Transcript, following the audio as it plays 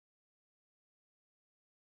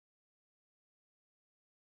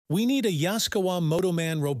We need a Yaskawa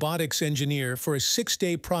Motoman Robotics Engineer for a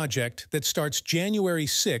 6-day project that starts January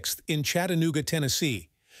 6th in Chattanooga, Tennessee,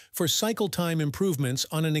 for cycle time improvements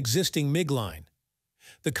on an existing MIG line.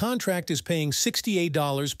 The contract is paying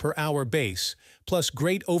 $68 per hour base, plus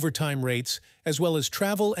great overtime rates, as well as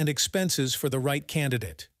travel and expenses for the right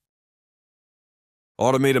candidate.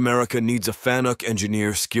 Automate America needs a Fanuc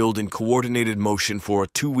engineer skilled in coordinated motion for a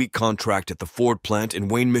 2-week contract at the Ford plant in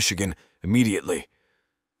Wayne, Michigan, immediately.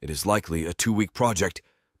 It is likely a 2-week project,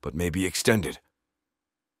 but may be extended.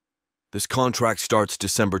 This contract starts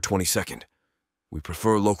December 22nd. We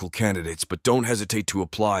prefer local candidates, but don't hesitate to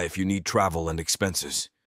apply if you need travel and expenses.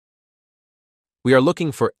 We are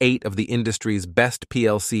looking for 8 of the industry's best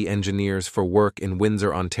PLC engineers for work in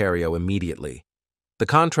Windsor, Ontario immediately. The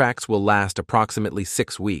contracts will last approximately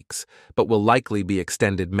 6 weeks, but will likely be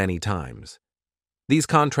extended many times. These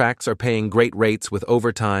contracts are paying great rates with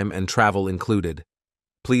overtime and travel included.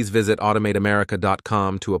 Please visit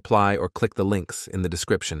automateamerica.com to apply or click the links in the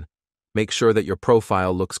description. Make sure that your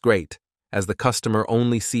profile looks great, as the customer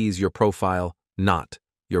only sees your profile, not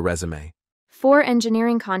your resume. 4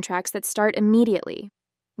 engineering contracts that start immediately.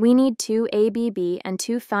 We need 2 ABB and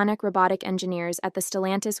 2 Fanuc Robotic Engineers at the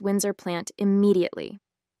Stellantis Windsor Plant immediately.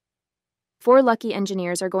 4 lucky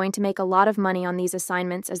engineers are going to make a lot of money on these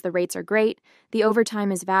assignments as the rates are great, the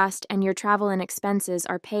overtime is vast, and your travel and expenses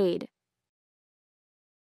are paid.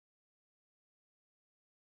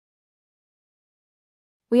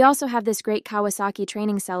 We also have this great Kawasaki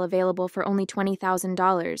training cell available for only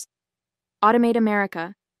 $20,000. Automate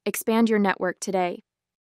America. Expand your network today.